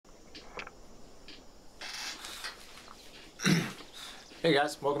Hey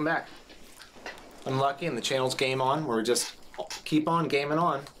guys, welcome back. I'm Lucky and the channel's Game On, where we just keep on gaming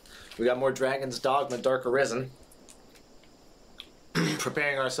on. We got more Dragon's Dogma Dark Arisen.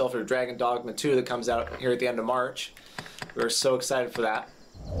 Preparing ourselves for Dragon Dogma 2 that comes out here at the end of March. We're so excited for that.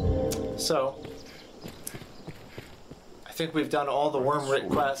 So, I think we've done all the Worm-Writ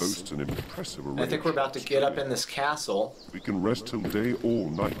quests. I think we're about to get up in this castle. We can rest till day or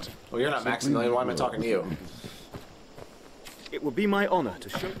night. Well, you're not Maximilian, why am I talking to you? It will be my honor to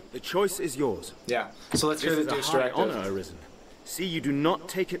show. The choice is yours. Yeah, so let's hear the Duke's directive. Honor, Arisen. See, you do not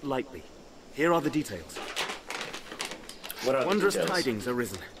take it lightly. Here are the details. What are Wondrous the details? tidings,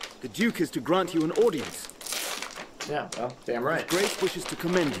 Arisen. The Duke is to grant you an audience. Yeah, well, damn right. His Grace wishes to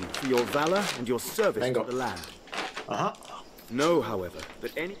commend you for your valor and your service to the land. Know, however,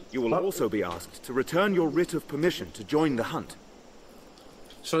 that you will also be asked to return your writ of permission to join the hunt.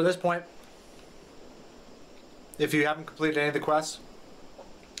 So at this point, if you haven't completed any of the quests,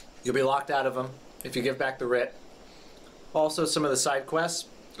 you'll be locked out of them if you give back the writ. Also, some of the side quests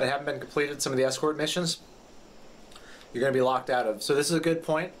that haven't been completed, some of the escort missions, you're going to be locked out of. So this is a good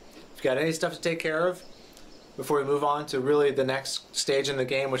point. If you've got any stuff to take care of before we move on to really the next stage in the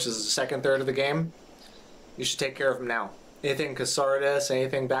game, which is the second third of the game, you should take care of them now. Anything Casardis,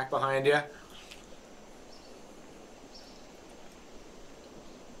 anything back behind you.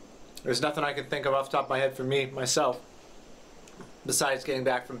 There's nothing I can think of off the top of my head for myself, besides getting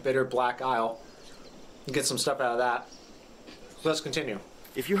back from Bitter Black Isle and get some stuff out of that. So let's continue.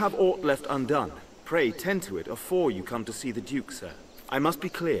 If you have aught left undone, pray tend to it afore you come to see the Duke, sir. I must be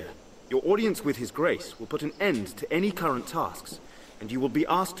clear. Your audience with His Grace will put an end to any current tasks, and you will be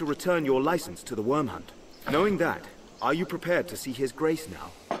asked to return your license to the Worm Hunt. Knowing that, are you prepared to see His Grace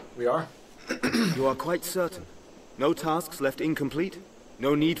now? We are. You are quite certain? No tasks left incomplete?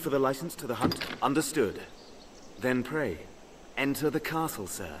 No need for the license to the hunt? Understood. Then pray, enter the castle,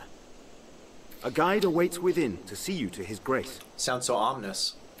 sir. A guide awaits within to see you to His Grace. Sounds so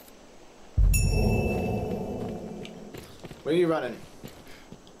ominous. Where are you running?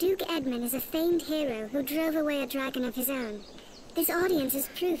 Duke Edmund is a famed hero who drove away a dragon of his own. This audience is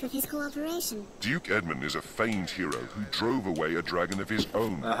proof of his cooperation. Duke Edmund is a famed hero who drove away a dragon of his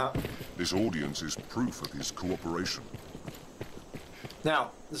own. This audience is proof of his cooperation.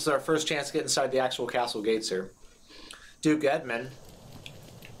 Now, this is our first chance to get inside the actual castle gates here. Duke Edmund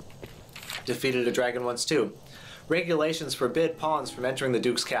defeated a dragon once too. Regulations forbid pawns from entering the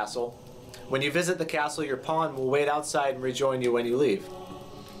Duke's castle. When you visit the castle, your pawn will wait outside and rejoin you when you leave.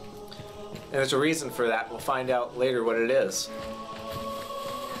 And there's a reason for that. We'll find out later what it is.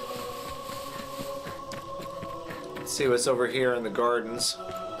 Let's see what's over here in the gardens.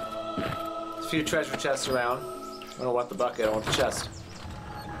 There's a few treasure chests around. I don't want the bucket, I want the chest.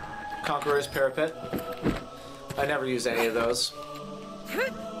 Conqueror's Parapet. I never use any of those.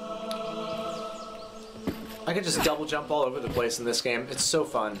 I can just double jump all over the place in this game. It's so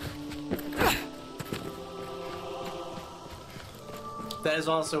fun. That is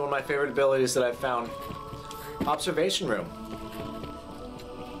also one of my favorite abilities that I've found. Observation room.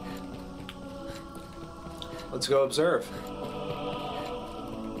 Let's go observe.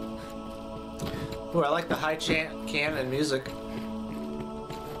 Ooh, I like the high cannon music.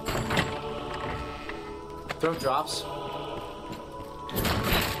 Throat drops.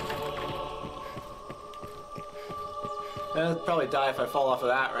 I'll probably die if I fall off of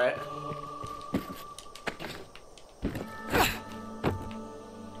that, right?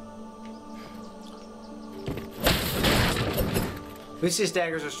 At least these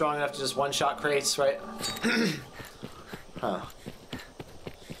daggers are strong enough to just one-shot crates, right? Huh.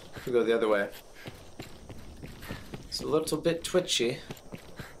 We go the other way. It's a little bit twitchy.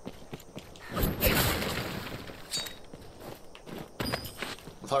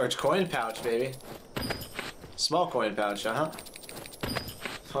 Large coin pouch, baby. Small coin pouch, huh?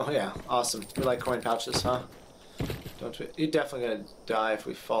 Oh yeah, awesome. We like coin pouches, huh? Don't we? You're definitely gonna die if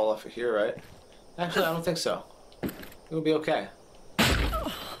we fall off of here, right? Actually, I don't think so. We'll be okay.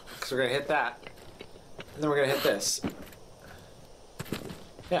 Because we're gonna hit that. And then we're gonna hit this.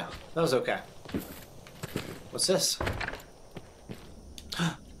 Yeah, that was okay. What's this?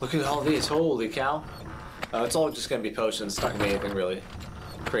 Look at all these, holy cow. It's all just gonna be potions, it's not gonna be anything really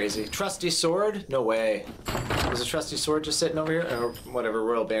crazy. Trusty sword? No way. Is a trusty sword just sitting over here? Or whatever,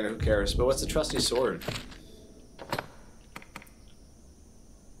 royal banner, who cares? But what's the trusty sword?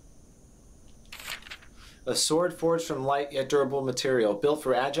 A sword forged from light yet durable material, built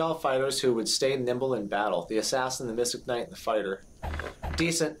for agile fighters who would stay nimble in battle. The assassin, the mystic knight, and the fighter.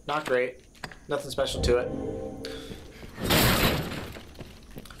 Decent, not great. Nothing special to it.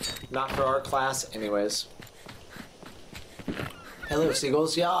 Not for our class anyways. Hello,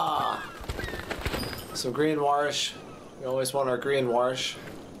 seagulls. Yeah. Some green warish. We always want our green warish.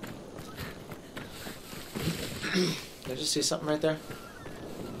 Did I just see something right there?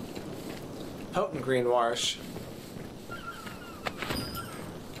 Potent green warish.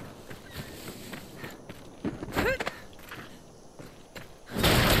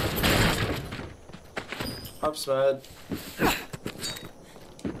 Harp's mud.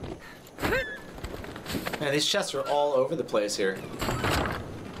 Man, these chests are all over the place here.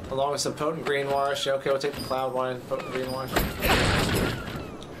 Along with some potent green warish. Okay, we'll take the cloud wine, potent green warish.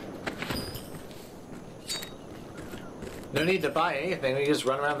 No need to buy anything, we just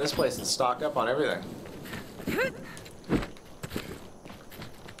run around this place and stock up on everything.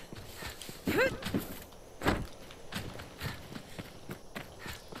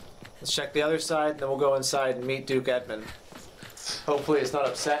 Let's check the other side, and then we'll go inside and meet Duke Edmund. Hopefully he's not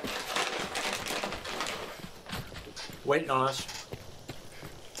upset. Waiting on us.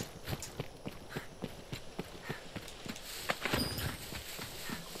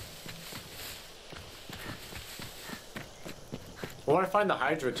 I want to find the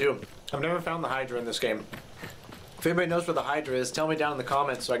Hydra too. I've never found the Hydra in this game. If anybody knows where the Hydra is, tell me down in the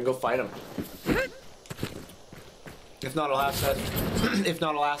comments so I can go fight him. If not, I'll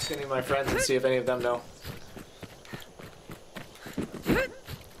ask any of my friends and see if any of them know.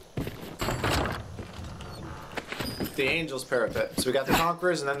 The Angels parapet. So we got the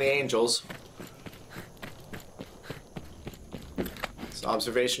Conquerors and then the Angels. It's an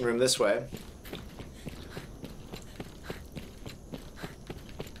observation room this way.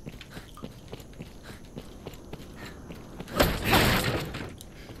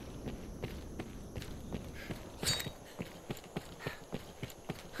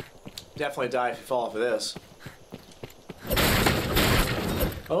 Definitely die if you fall off of this.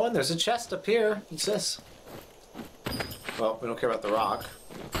 Oh, and there's a chest up here. What's this? Well, we don't care about the rock.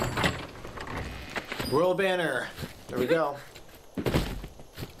 Royal banner. There we go.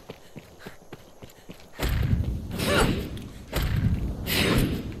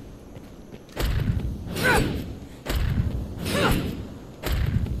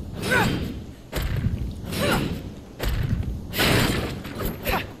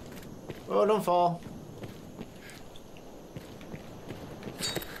 Oh, don't fall.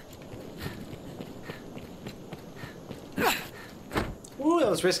 Ooh, that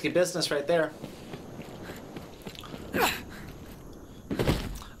was risky business right there. I'm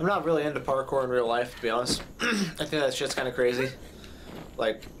not really into parkour in real life, to be honest. I think that shit's kind of crazy.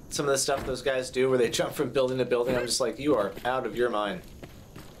 Like, some of the stuff those guys do where they jump from building to building, I'm just like, you are out of your mind.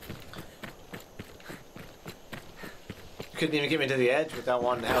 Couldn't even get me to the edge without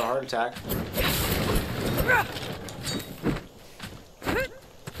wanting to have a heart attack.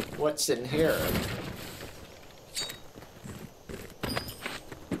 What's in here?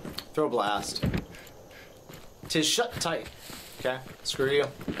 Throw blast. 'Tis shut tight. Okay, screw you.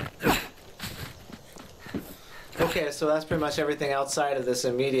 Okay, so that's pretty much everything outside of this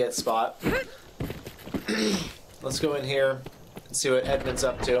immediate spot. Let's go in here and see what Edmund's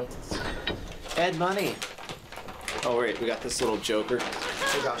up to. Ed Money. Oh wait, we got this little joker.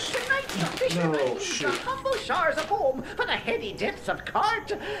 Oh gosh. No, shoot. Humble showers of home for the heady depths of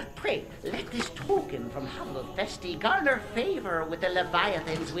cart. Pray, let this token from humble Festi garner favor with the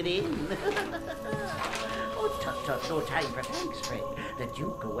leviathans within. Oh, tut tut, no time for thanks, friend. The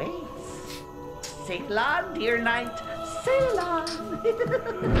Duke awaits. Sail on, dear knight, sail on.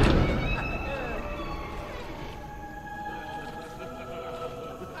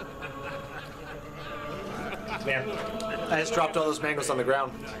 Man, I just dropped all those mangoes on the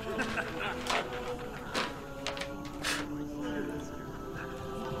ground.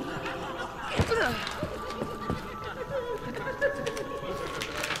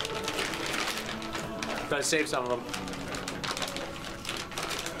 Gotta save some of them.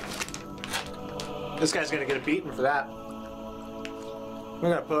 This guy's gonna get a beating for that.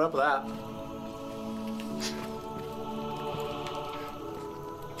 We're gonna put up with that.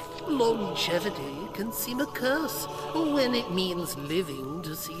 Longevity can seem a curse when it means living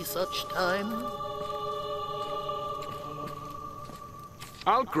to see such time.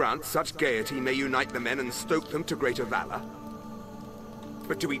 I'll grant such gaiety may unite the men and stoke them to greater valor.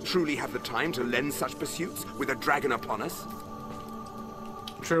 But do we truly have the time to lend such pursuits with a dragon upon us?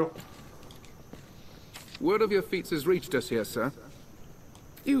 True. Word of your feats has reached us here, sir.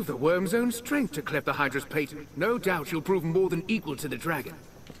 You've the worm's own strength to cleft the Hydra's patent. No doubt you'll prove more than equal to the dragon.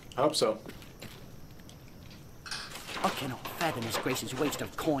 I hope so. I cannot fathom His Grace's waste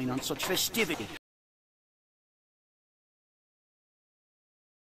of coin on such festivity.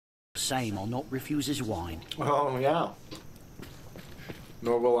 Same, I'll not refuse his wine. Oh, yeah.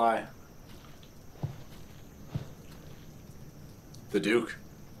 Nor will I. The Duke.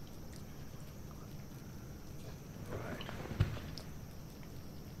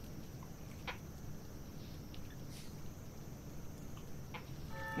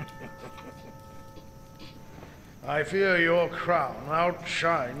 I fear your crown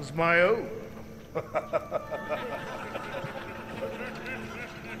outshines my own.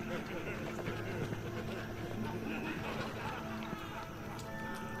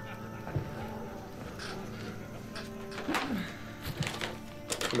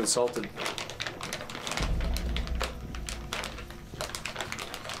 I'm insulted.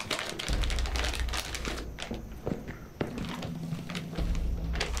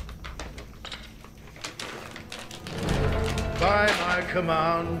 By my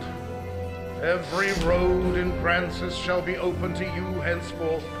command, every road in Francis shall be open to you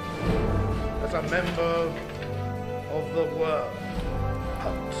henceforth as a member of the Worm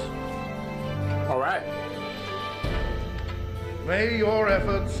Hunt. All right. May your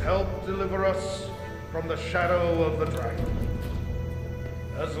efforts help deliver us from the shadow of the dragon.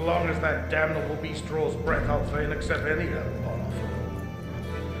 As long as that damnable beast draws breath, I'll fain accept any help on offer.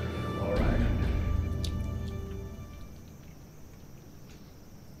 All right.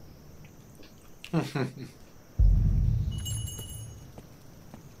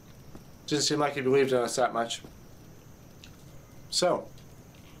 Didn't seem like he believed in us that much. So,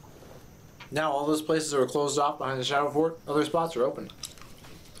 now all those places that were closed off behind the Shadow Fort, other spots are open.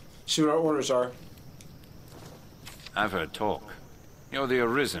 See what our orders are. I've heard talk. You're the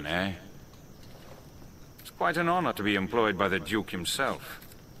Arisen, eh? It's quite an honor to be employed by the Duke himself.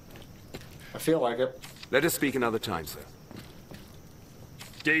 I feel like it. Let us speak another time, sir.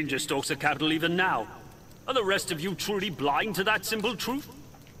 Danger stalks the capital even now. Are the rest of you truly blind to that simple truth?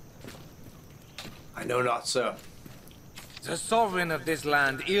 I know not so. The sovereign of this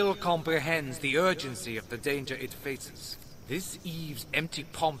land ill comprehends the urgency of the danger it faces. This eve's empty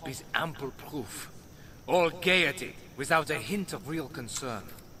pomp is ample proof. All gaiety, without a hint of real concern.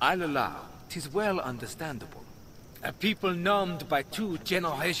 I'll allow, 'tis well understandable. A people numbed by 2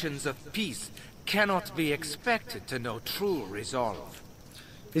 generations of peace cannot be expected to know true resolve.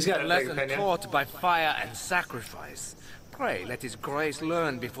 He's got a lesson taught by fire and sacrifice. Pray let his grace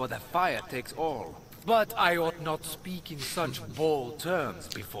learn before the fire takes all. But I ought not speak in such bold terms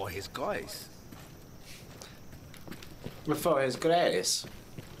before his grace. Before his grace.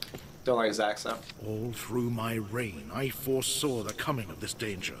 Don't like his accent. All through my reign, I foresaw the coming of this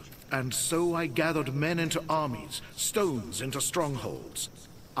danger. And so I gathered men into armies, stones into strongholds.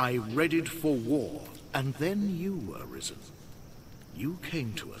 I readied for war, and then you were risen. You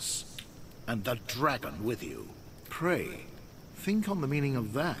came to us, and the dragon with you. Pray, think on the meaning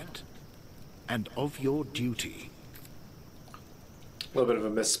of that, and of your duty. A little bit of a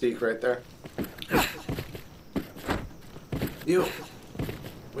misspeak right there. You.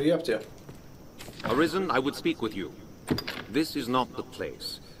 What are you up to? Arisen, I would speak with you. This is not the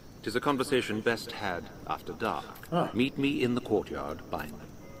place. 'Tis a conversation best had after dark. Huh. Meet me in the courtyard by night.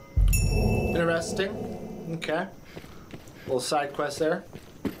 Interesting. Okay. Little side quest there.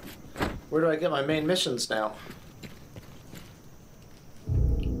 Where do I get my main missions now?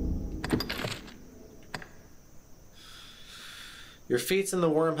 Your feats in the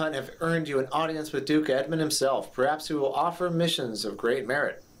worm hunt have earned you an audience with Duke Edmund himself. Perhaps he will offer missions of great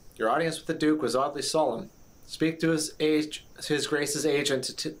merit. Your audience with the Duke was oddly solemn. Speak to his Grace's agent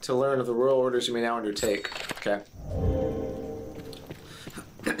to learn of the royal orders you may now undertake. Okay.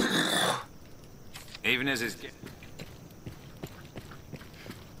 Even as his...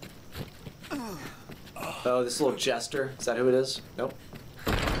 Oh, this little jester. Is that who it is? Nope.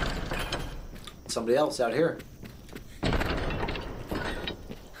 Somebody else out here.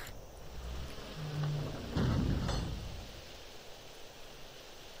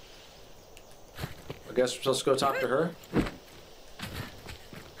 I guess we're supposed to go talk to her.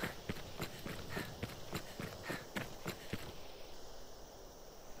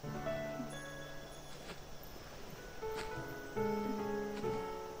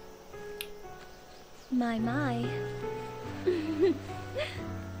 My.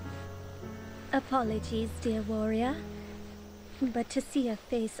 Apologies, dear warrior. But to see a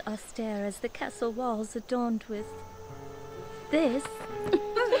face austere as the castle walls adorned with this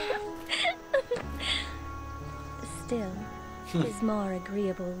still is more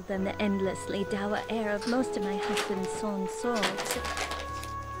agreeable than the endlessly dour air of most of my husband's sewn swords.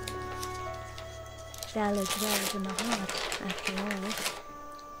 Valor dwells in the heart, after all.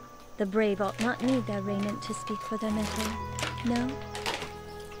 The brave ought not need their raiment to speak for their metal, no?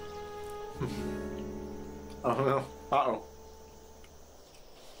 Oh no. Uh-oh.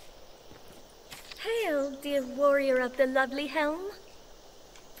 Hail, dear warrior of the lovely helm.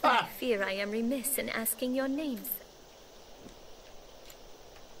 I fear I am remiss in asking your names.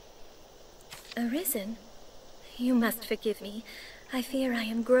 Arisen? You must forgive me. I fear I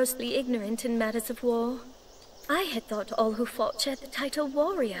am grossly ignorant in matters of war. I had thought all who fought shared the title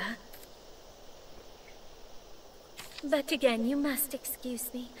warrior. But again, you must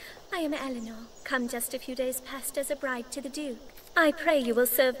excuse me. I am Eleanor, come just a few days past as a bride to the Duke. I pray you will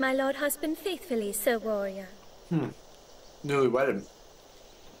serve my lord husband faithfully, Sir Warrior. Newly wedded.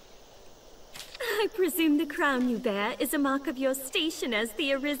 I presume the crown you bear is a mark of your station as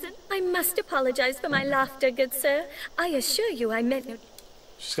the Arisen. I must apologize for my laughter, good sir. I assure you I meant no...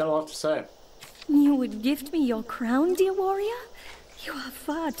 She's got a lot to say. You would gift me your crown, dear warrior? You are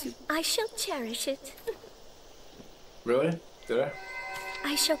far too... I shall cherish it. Really? Did I?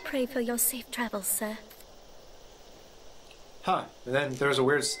 I shall pray for your safe travels, sir. Huh. And then there's a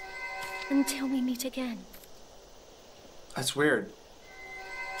weird... Until we meet again. That's weird.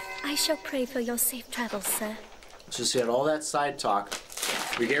 I shall pray for your safe travels, sir. So she had all that side talk.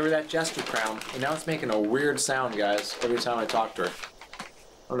 We gave her that jester crown, and now it's making a weird sound, guys, every time I talk to her. I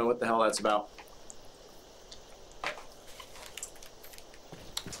don't know what the hell that's about.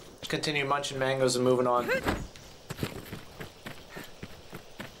 Continue munching mangoes and moving on.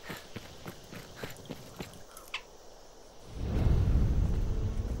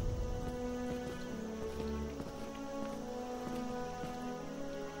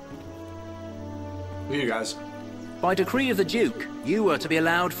 Who are you guys? By decree of the Duke, you are to be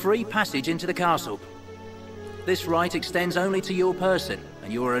allowed free passage into the castle. This right extends only to your person,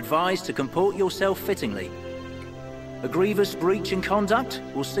 and you are advised to comport yourself fittingly. A grievous breach in conduct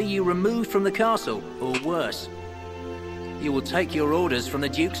will see you removed from the castle, or worse. You will take your orders from the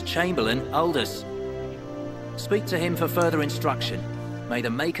Duke's Chamberlain, Aldous. Speak to him for further instruction. May the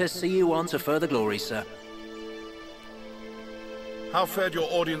Maker see you on to further glory, sir. How fared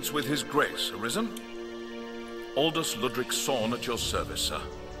your audience with His Grace, Arisen? Aldous Ludric Sorn at your service, sir.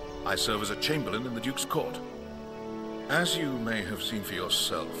 I serve as a Chamberlain in the Duke's court. As you may have seen for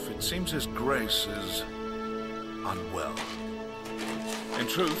yourself, it seems His Grace is unwell. In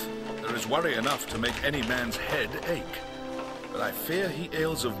truth, there is worry enough to make any man's head ache. But I fear he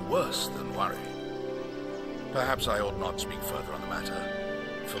ails of worse than worry. Perhaps I ought not speak further on the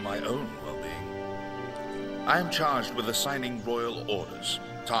matter, for my own well-being. I am charged with assigning royal orders,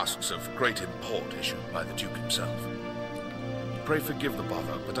 tasks of great import issued by the Duke himself. Pray forgive the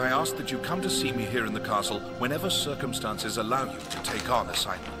bother, but I ask that you come to see me here in the castle whenever circumstances allow you to take on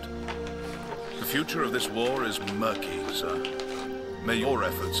assignment. The future of this war is murky, sir. May your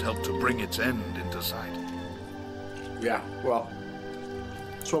efforts help to bring its end into sight. Yeah, well,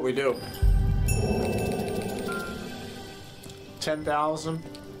 that's what we do. 10,000.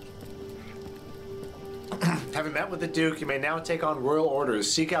 Having met with the Duke, you may now take on royal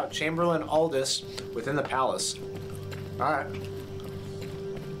orders. Seek out Chamberlain Aldous within the palace. Alright.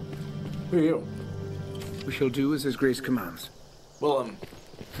 Who are you? We shall do as His Grace commands. Well,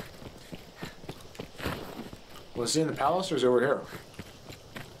 was he in the palace or is he over here?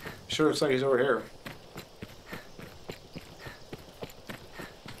 Sure looks like he's over here.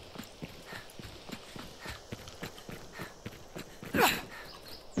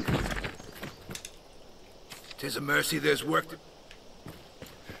 Tis a mercy there's work to...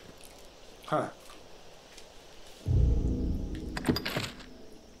 Huh.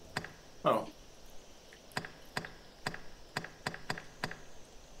 Oh.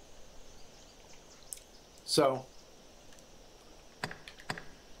 So.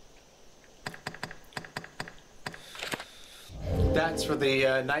 That's for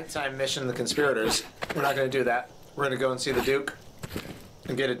the nighttime mission, the conspirators. We're not going to do that. We're going to go and see the Duke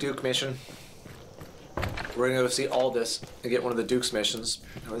and get a Duke mission. We're going to go see Aldous and get one of the Duke's missions.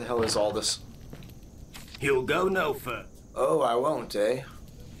 Where the hell is Aldous? He'll go no further. Oh, I won't, eh?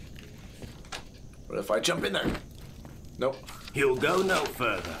 What if I jump in there? Nope. He'll go no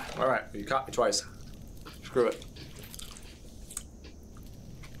further. Alright, you caught me twice. Screw it.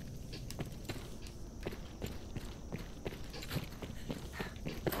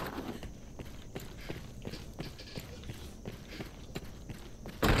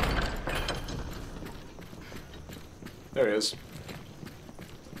 There he is.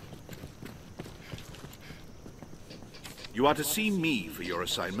 You are to see me for your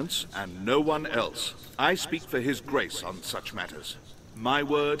assignments, and no one else. I speak for His Grace on such matters. My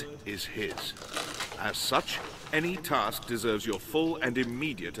word is his. As such, any task deserves your full and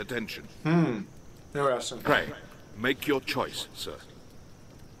immediate attention. Interesting. Pray, make your choice, sir.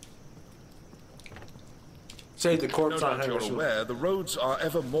 Say the corpse no on doubt him. you're aware the roads are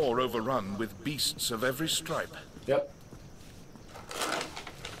ever more overrun with beasts of every stripe. Yep.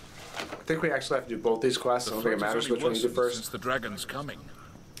 I think we actually have to do both these quests. I don't think it matters which one you do first. Since the dragon's coming.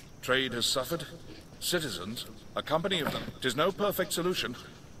 Trade has suffered. Citizens, a company of them. It is no perfect solution,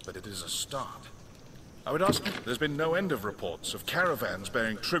 but it is a start. I would ask you, there's been no end of reports of caravans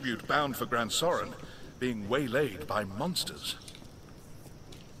bearing tribute bound for Grand Sorin being waylaid by monsters.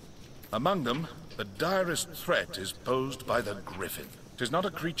 Among them, the direst threat is posed by the Griffin. It is not a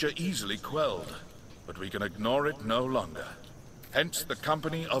creature easily quelled, but we can ignore it no longer. Hence the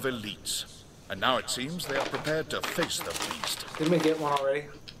company of elites. And now it seems they are prepared to face the beast. Didn't we get one already?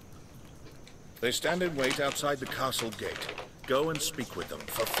 They stand in wait outside the castle gate. Go and speak with them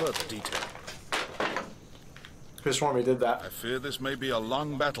for further detail. Chris Stormy did that. I fear this may be a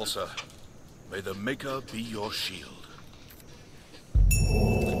long battle, sir. May the Maker be your shield.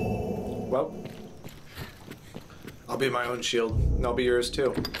 Well, I'll be my own shield, and I'll be yours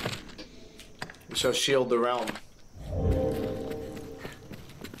too. We shall shield the realm.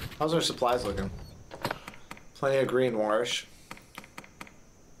 How's our supplies looking? Plenty of green warish.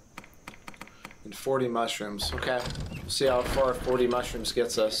 And 40 mushrooms. Okay, we'll see how far 40 mushrooms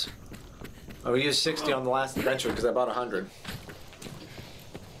gets us. Oh, we used 60 on the last adventure because I bought 100.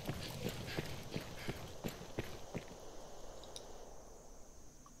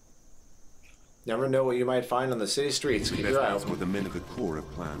 Never know what you might find on the city streets. Keep your eye That's open. what the men of the Corps have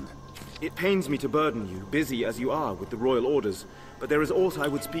planned. It pains me to burden you, busy as you are with the royal orders, but there is aught I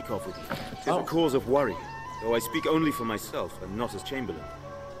would speak of with you. It is a cause of worry, though I speak only for myself and not as Chamberlain.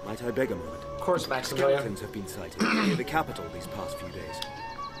 Might I beg a moment? Of course, Maximilian. Skeletons have been sighted near the capital these past few days.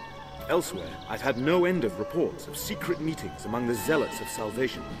 Elsewhere, I've had no end of reports of secret meetings among the zealots of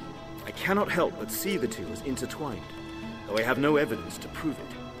salvation. I cannot help but see the two as intertwined, though I have no evidence to prove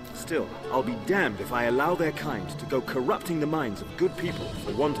it. Still, I'll be damned if I allow their kind to go corrupting the minds of good people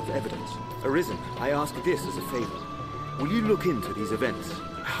for want of evidence. Arisen, I ask this as a favor. Will you look into these events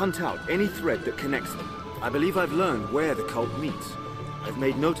and hunt out any thread that connects them? I believe I've learned where the cult meets. I've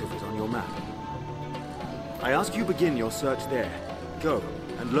made note of it on your map. I ask you begin your search there. Go,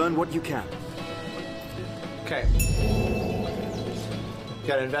 and learn what you can. Okay.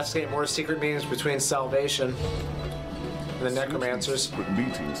 Gotta investigate more secret meetings between Salvation and the Necromancers. But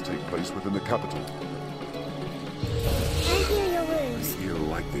meetings take place within the capital. I hear your wounds. I ill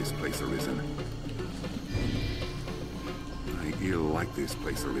like this place, Arisen. I ill like this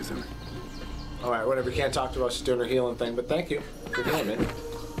place, Arisen. Alright, whatever. You can't talk to us doing her healing thing, but thank you for healing me.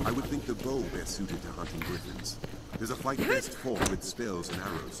 I would think the bow best suited to hunting griffins. There's a fight best fought with spells and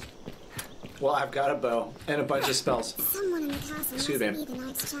arrows. Well, I've got a bow and a bunch of spells. Someone in the castle Excuse must me. be the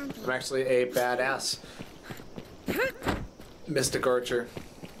knight's champion. I'm actually a badass mystic archer.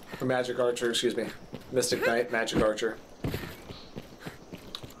 Or magic archer, excuse me. Mystic knight, magic archer.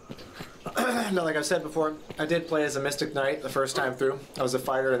 Now, like I've said before, I did play as a mystic knight the first time through. I was a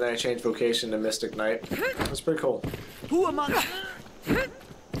fighter and then I changed vocation to mystic knight. It was pretty cool. Who among us?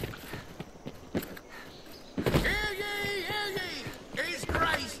 His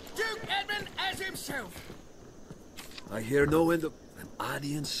Grace, Duke Edmund as himself. I hear no end of an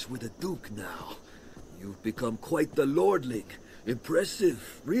audience with the Duke now. You've become quite the lordling.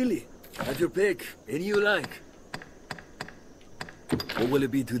 Impressive, really. Have your pick, any you like. What will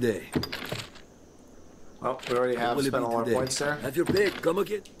it be today? Well, we already have spent a lot of points there. Have your pick, come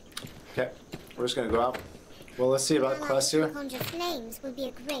again. Okay, we're just gonna go out. Well, let's see about quests here. Conjure flames would be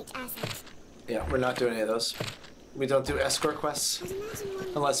a great asset. Yeah, we're not doing any of those. We don't do escort quests.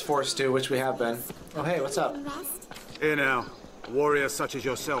 Unless forced to, which we have been. Oh, hey, what's up? Here now. A warrior such as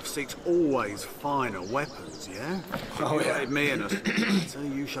yourself seeks always finer weapons, yeah? Oh, You yeah. aid me in it. So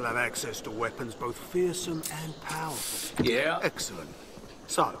you shall have access to weapons both fearsome and powerful. Yeah. Excellent.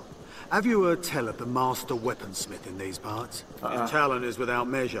 So, have you heard tell of the master weaponsmith in these parts? His talent is without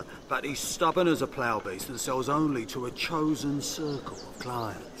measure, but he's stubborn as a plough beast and sells only to a chosen circle of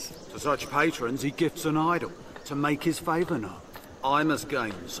clients. To such patrons, he gifts an idol to make his favour known. I must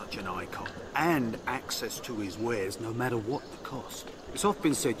gain such an icon and access to his wares no matter what the cost. It's often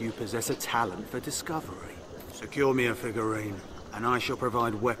been said you possess a talent for discovery. Secure me a figurine, and I shall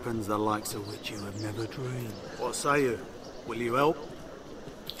provide weapons the likes of which you have never dreamed. What say you? Will you help?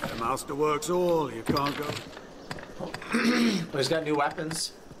 The master works all, you can't go. Well, he's got new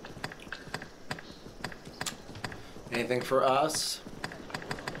weapons. Anything for us?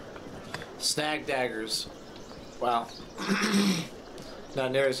 Snag daggers. Wow.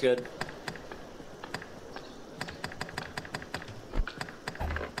 Not near as good.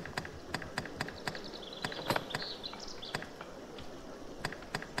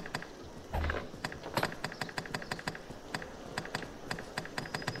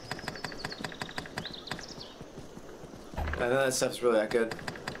 None of that stuff's really that good.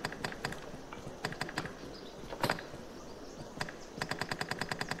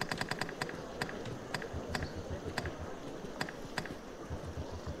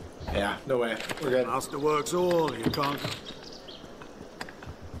 Yeah, no way. We're good. Masterworks all, you can't.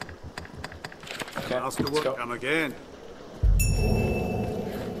 Okay, Masterwork, come again.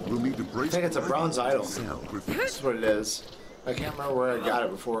 We'll need to brace. I think it's a bronze idol. That's what it is. I can't remember where I got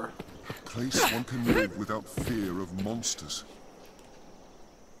it before. A place one can live without fear of monsters.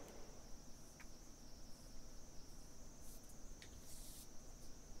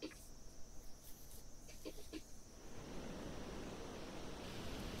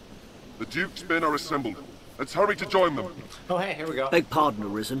 The Duke's men are assembled. Let's hurry to join them. Oh, hey, here we go. Beg pardon,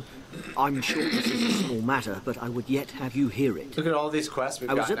 Arisen. I'm sure this is a small matter, but I would yet have you hear it. Look at all these quests we've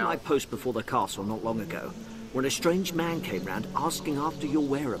got I was at now. my post before the castle not long ago, when a strange man came round asking after your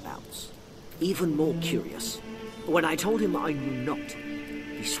whereabouts. Even more curious. When I told him I knew not,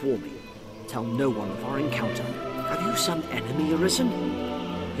 he swore me, tell no one of our encounter. Have you some enemy, Arisen?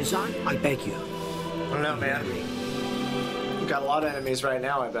 His eye, I beg you. I don't know, man. We've got a lot of enemies right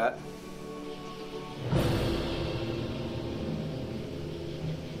now, I bet.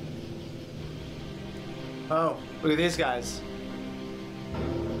 Oh, look at these guys.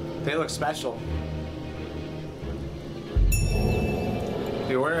 They look special.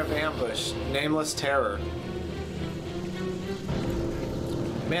 Beware of ambush. Nameless terror.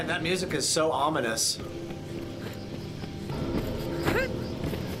 Man, that music is so ominous.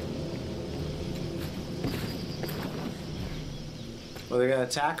 Are they gonna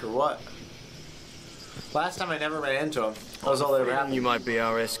attack or what? Last time I never ran into them. That was all that ever happened. You might be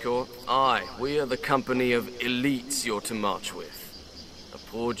our escort. Aye, we are the company of elites you're to march with. A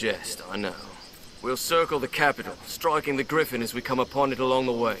poor jest, I know. We'll circle the capital, striking the Griffin as we come upon it along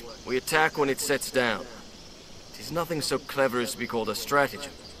the way. We attack when it sets down. It is nothing so clever as to be called a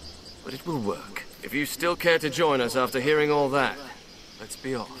stratagem, but it will work. If you still care to join us after hearing all that, let's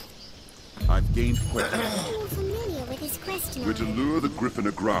be off. I've gained questions. I'm familiar with his question. We're to lure the Griffin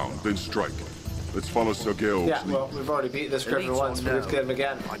aground, then strike. Let's follow Sir Georg's Yeah, lead. well, we've already beat this Griffin once, but let's get him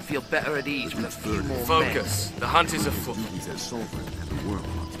again. I'd feel better at ease with a few more Focus. The hunt is afoot. He's as sovereign as the world.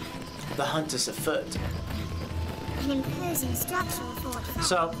 The hunt is afoot. An imposing structural fort.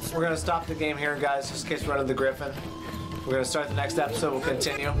 So, we're going to stop the game here, guys, just in case we're running the Griffin. We're going to start the next episode. We'll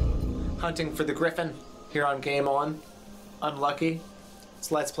continue hunting for the Griffin here on Game On. Unlucky. It's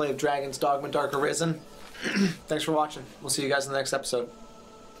Let's Play of Dragon's Dogma Dark Arisen. Thanks for watching. We'll see you guys in the next episode.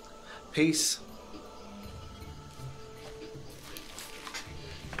 Peace.